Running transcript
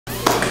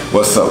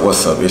What's up?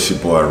 It's your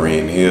boy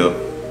Ren Hill.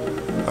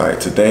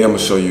 Alright, today I'm gonna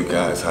show you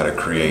guys how to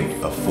create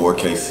a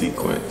 4K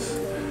sequence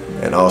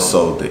and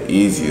also the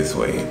easiest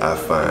way I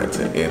find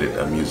to edit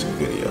a music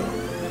video.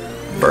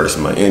 First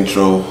my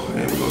intro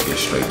and we're gonna get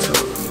straight to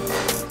it.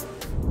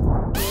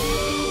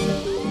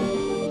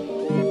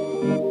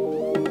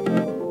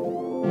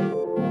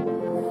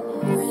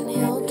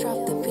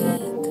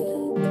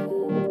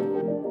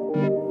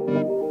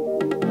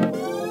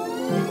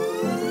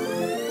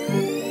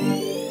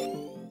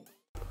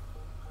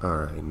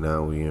 Alright,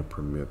 now we in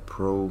Premiere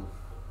Pro.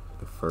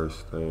 The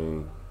first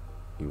thing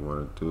you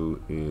want to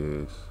do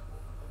is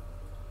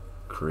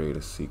create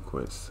a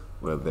sequence,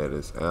 whether that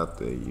is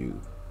after you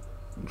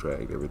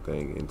dragged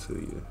everything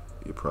into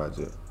your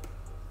project.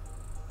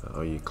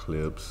 All your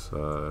clips,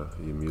 your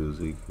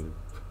music,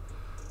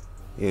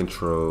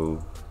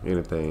 intro,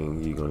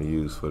 anything you're going to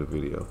use for the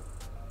video.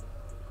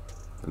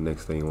 The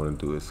next thing you want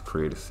to do is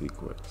create a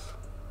sequence.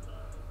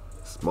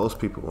 Most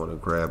people want to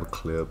grab a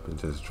clip and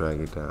just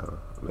drag it down.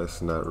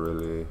 That's not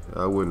really,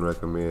 I wouldn't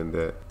recommend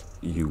that.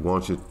 You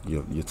want your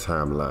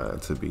timeline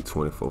to be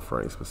 24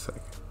 frames per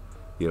second.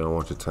 You don't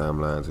want your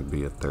timeline to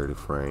be a 30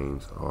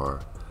 frames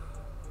or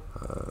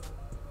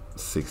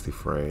 60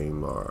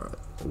 frame or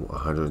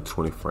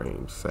 120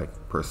 frames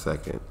per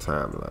second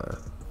timeline.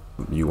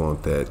 You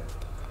want that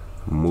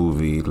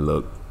movie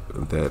look,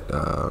 that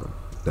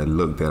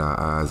look that our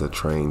eyes are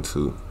trained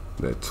to,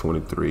 that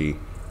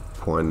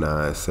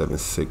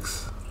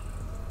 23.976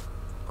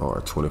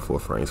 or 24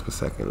 frames per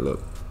second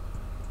look.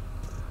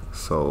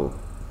 So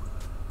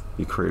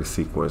you create a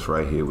sequence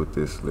right here with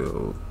this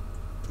little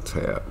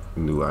tab,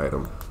 new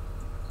item,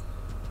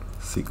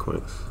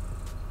 sequence.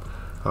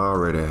 I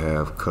already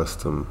have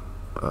custom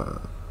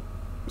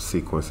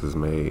sequences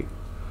made,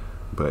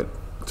 but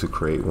to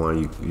create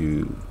one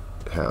you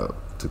have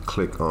to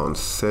click on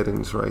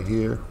settings right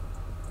here.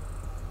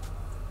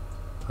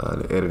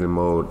 The editing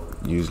mode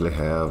usually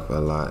have a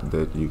lot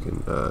that you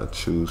can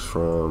choose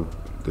from,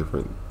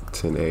 different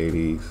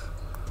 1080s.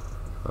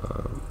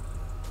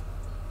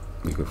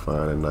 You can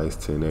find a nice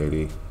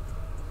 1080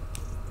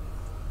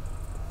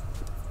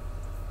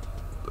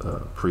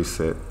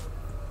 preset,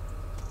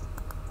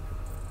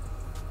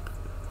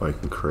 or you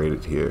can create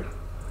it here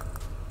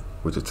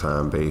with your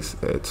time base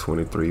at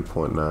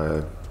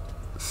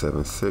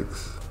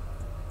 23.976.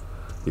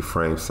 Your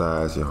frame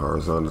size, your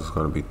horizontal is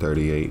going to be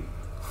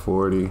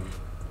 3840.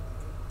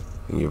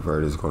 And your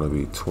vert is going to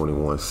be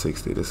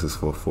 2160. This is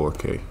for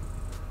 4K.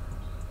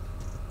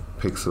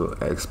 Pixel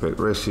aspect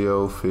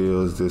ratio,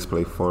 fields,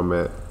 display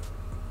format.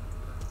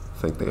 I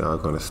think they are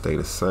going to stay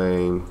the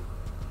same.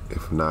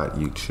 If not,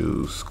 you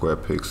choose square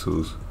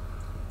pixels,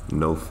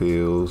 no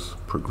fields,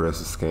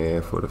 progressive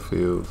scan for the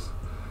fields,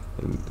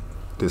 and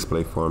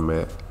display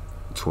format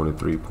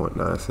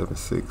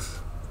 23.976.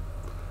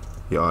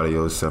 Your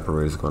audio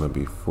separator is going to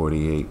be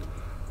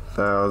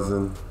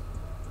 48,000.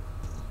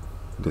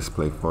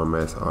 Display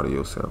formats,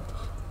 audio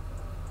samples.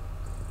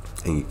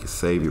 And you can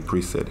save your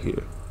preset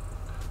here.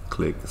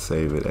 Click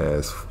save it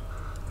as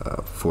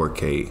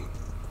 4K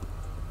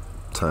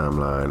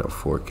timeline or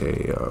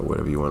 4K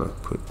whatever you want to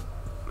put,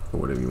 or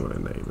whatever you want to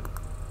name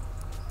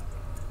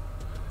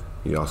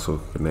it. You also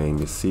can name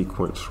your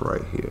sequence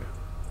right here.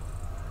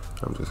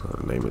 I'm just going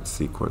to name it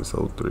sequence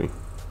 03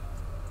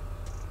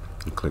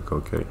 and click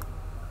OK.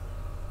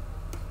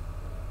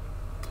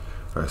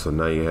 Alright, so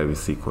now you have your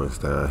sequence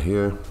down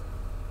here.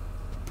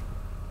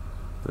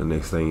 The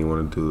next thing you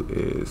want to do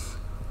is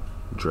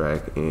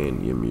drag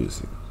in your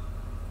music.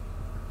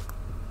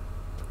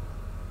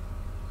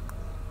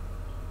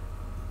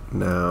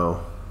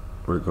 Now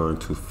we're going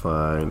to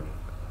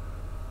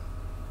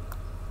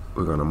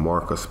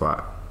mark a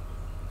spot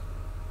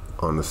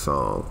on the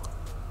song.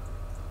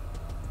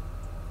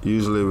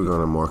 Usually we're going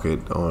to mark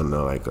it on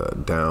like a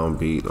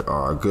downbeat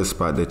or a good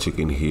spot that you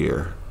can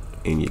hear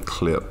in your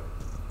clip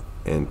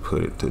and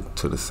put it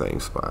to the same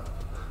spot.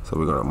 So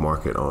we're going to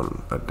mark it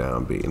on a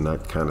downbeat, and I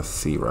kind of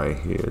see right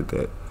here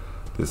that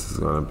this is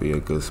going to be a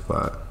good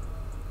spot.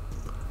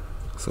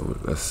 So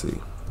let's see.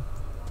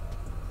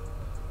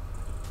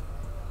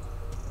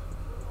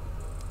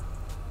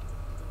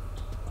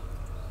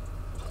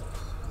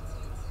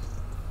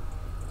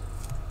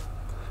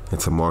 And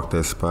to mark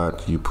that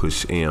spot, you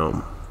push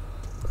M.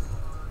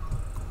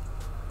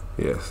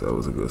 Yes, that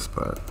was a good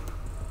spot.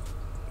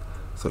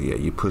 So yeah,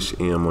 you push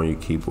M on your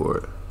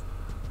keyboard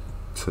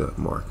to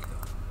mark it.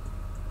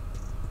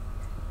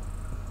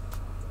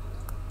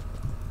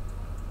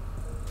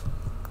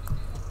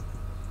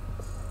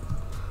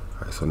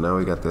 So now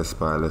we got that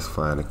spot, let's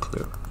find a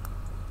clip.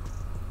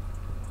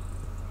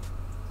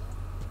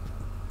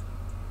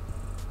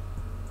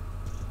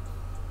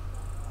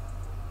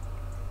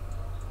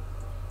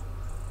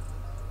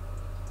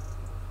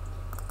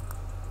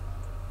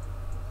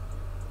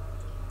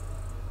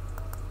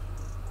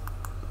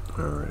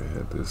 I already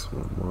had this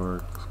one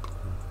marked.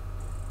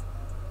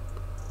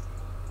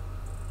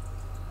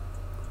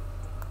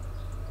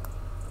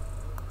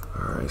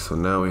 Alright, so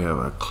now we have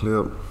a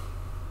clip.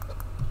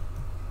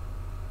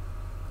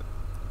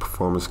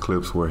 Performance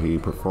clips where he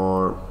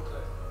performed.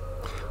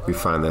 we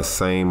find that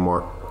same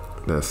mark,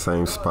 that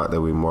same spot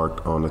that we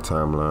marked on the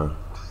timeline.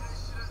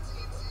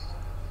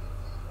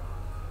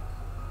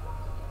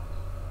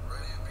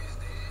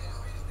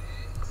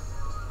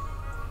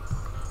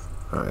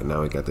 Alright,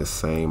 now we got the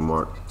same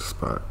marked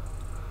spot.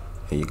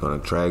 And you're gonna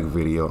drag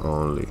video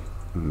only.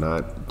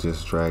 Not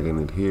just dragging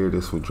it here.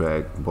 This will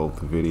drag both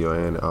the video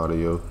and the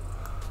audio.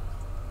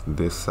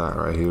 This side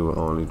right here will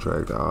only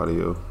drag the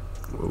audio.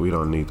 Well, we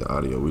don't need the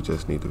audio, we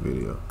just need the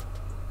video.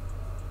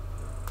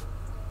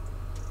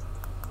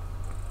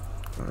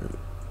 Alright.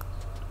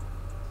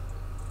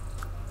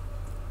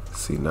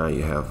 See, now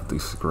you have the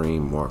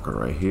screen marker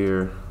right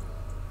here,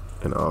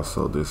 and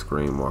also this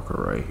screen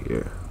marker right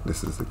here.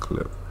 This is the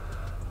clip.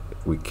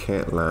 We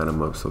can't line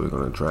them up, so we're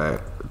gonna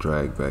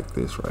drag back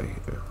this right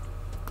here.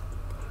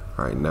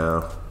 Alright,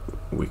 now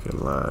we can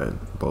line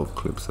both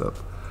clips up.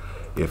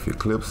 If your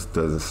clips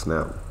doesn't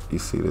snap, you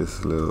see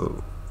this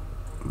little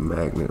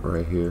magnet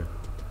right here.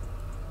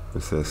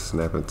 It says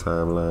snapping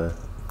timeline.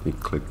 You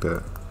click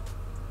that.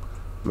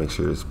 Make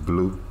sure it's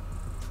blue.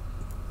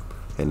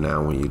 And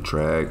now when you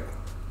drag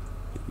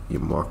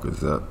your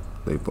markers up,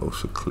 they both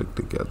should click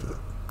together.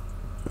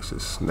 It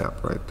should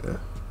snap right there.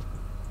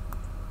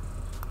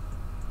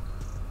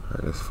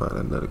 Alright, let's find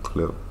another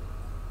clip.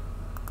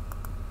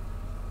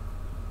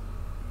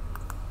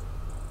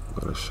 I'm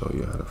gonna show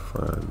you how to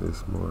find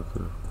this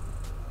marker.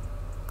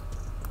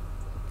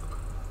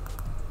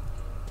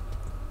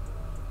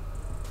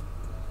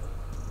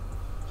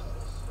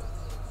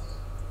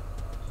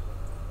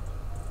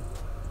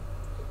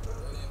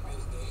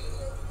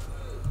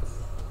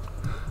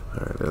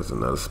 Alright, there's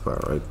another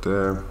spot right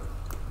there.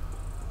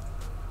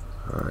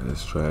 Alright,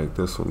 let's drag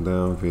this one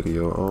down,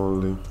 video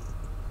only.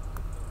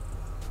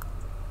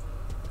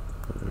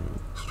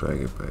 Let's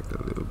drag it back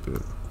a little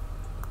bit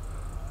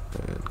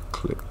and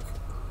click.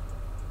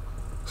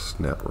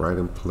 Snap right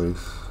in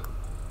place.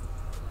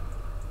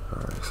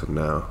 Alright, so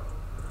now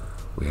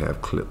we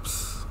have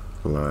clips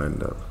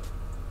lined up.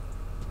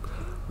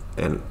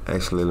 And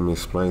actually, let me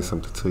explain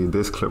something to you.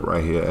 This clip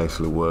right here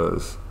actually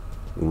was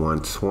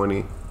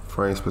 120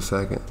 frames per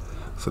second.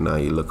 So now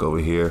you look over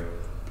here,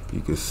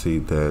 you can see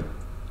that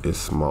it's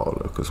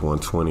smaller because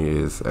 120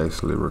 is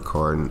actually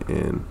recording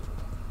in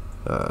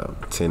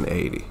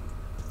 1080.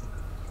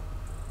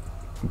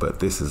 But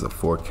this is a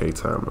 4K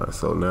timeline.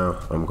 So now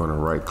I'm gonna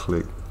right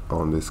click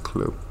on this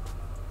clip.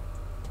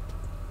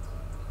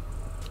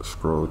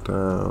 Scroll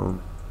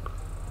down,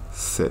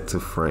 set to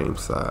frame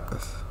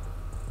size.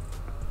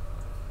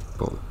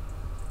 Boom.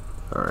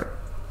 All right.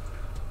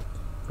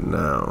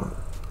 Now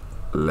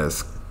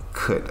let's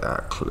cut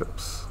our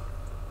clips.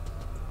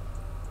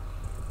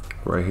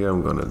 Right here,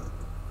 I'm gonna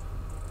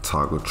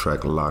toggle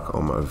track lock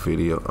on my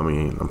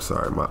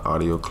my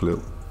audio clip.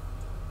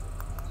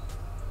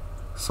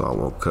 So I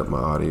won't cut my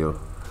audio.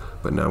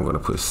 But now I'm gonna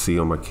put C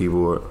on my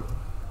keyboard.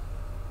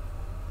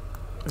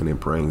 And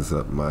it brings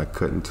up my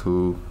cutting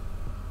tool.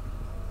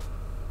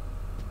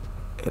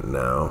 And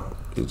now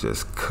you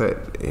just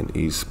cut in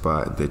each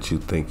spot that you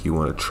think you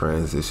want to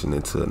transition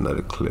into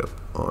another clip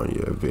on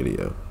your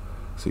video.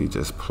 So you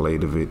just play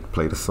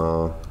the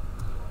song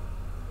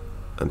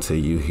until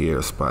you hear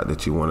a spot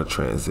that you want to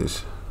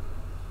transition.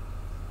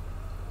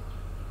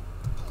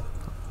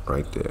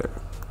 Right there,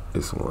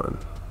 this one.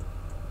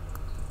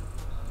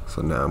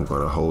 So now I'm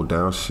going to hold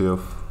down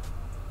Shift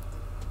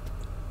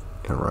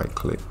and right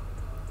click.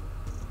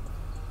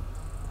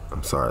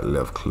 I'm sorry,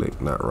 left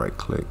click, not right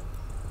click.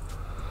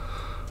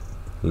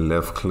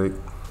 Left click,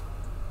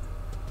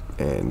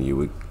 and you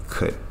would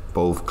cut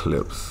both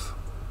clips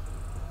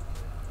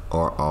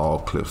or all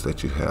clips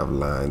that you have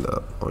lined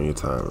up on your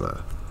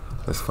timeline.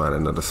 Let's find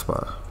another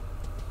spot.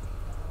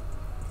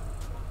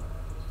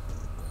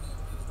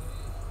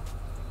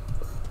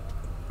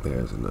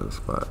 There's another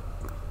spot.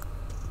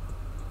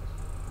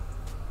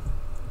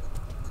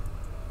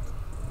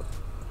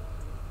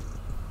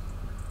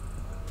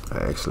 I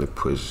actually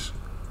push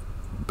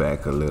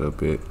back a little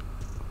bit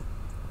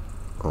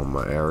on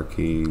my arrow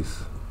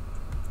keys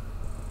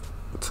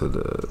to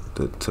the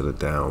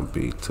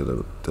downbeat, to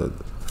the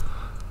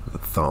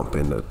thump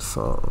in the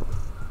song,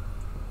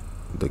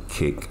 the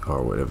kick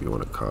or whatever you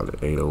want to call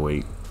it,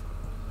 808.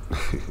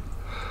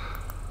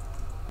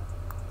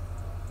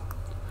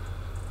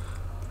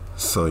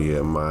 So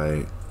yeah,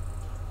 my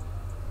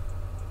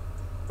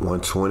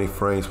 120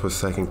 frames per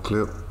second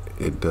clip,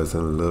 it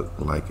doesn't look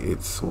like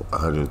it's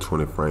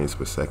 120 frames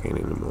per second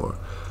anymore.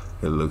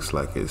 It looks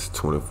like it's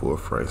 24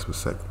 frames per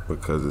second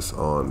because it's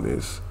on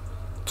this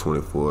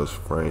 24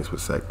 frames per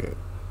second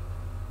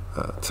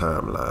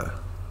timeline.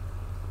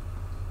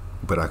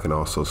 But I can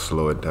also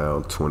slow it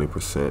down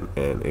 20%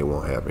 and it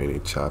won't have any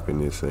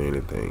choppiness or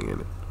anything in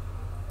it.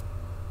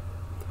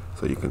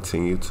 So you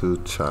continue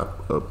to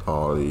chop up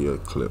all of your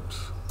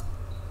clips.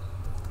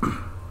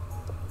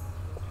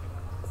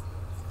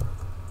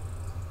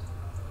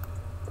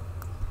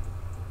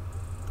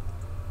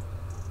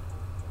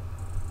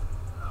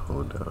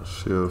 Hold down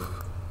Shift.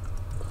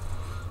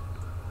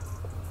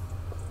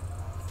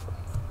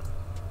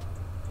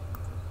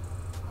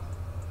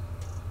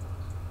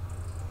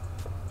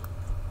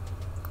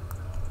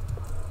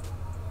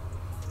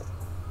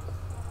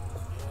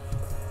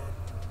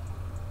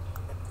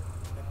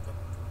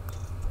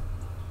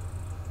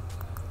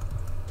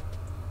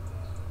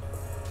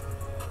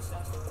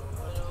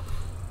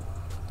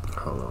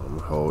 Hold on, I'm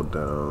gonna hold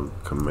down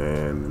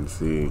Command and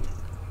Z.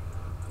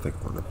 I think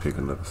I want to pick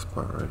another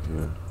spot right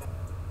here.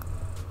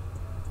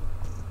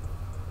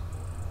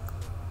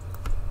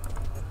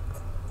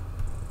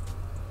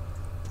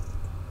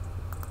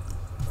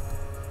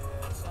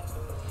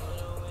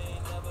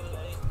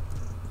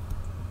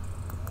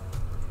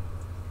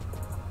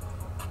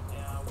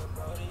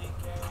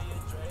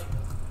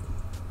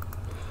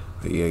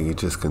 But yeah, you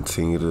just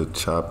continue to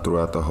chop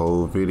throughout the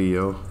whole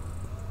video.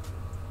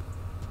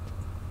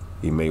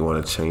 You may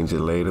want to change it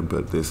later,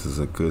 but this is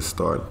a good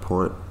starting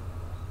point.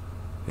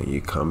 And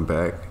you come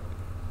back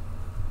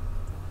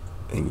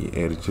and you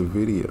edit your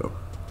video.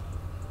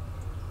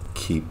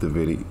 Keep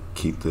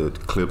the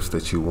clips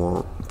that you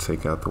want,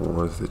 take out the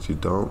ones that you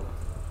don't.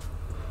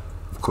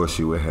 Of course,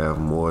 you will have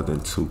more than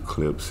 2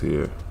 clips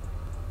here,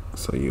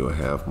 so you'll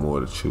have more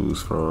to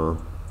choose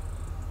from.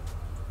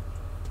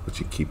 But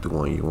you keep the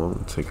one you want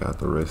and take out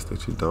the rest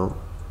that you don't.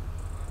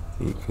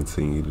 And you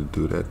continue to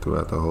do that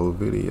throughout the whole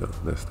video.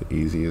 That's the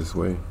easiest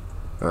way.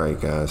 Alright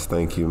guys,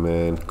 thank you,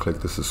 man. Click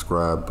the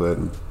subscribe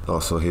button.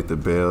 Also hit the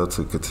bell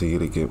to continue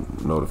to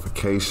get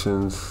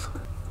notifications.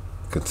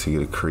 Continue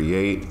to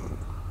create.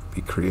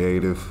 Be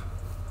creative.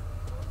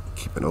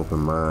 Keep an open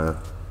mind.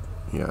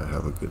 Yeah,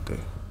 have a good day.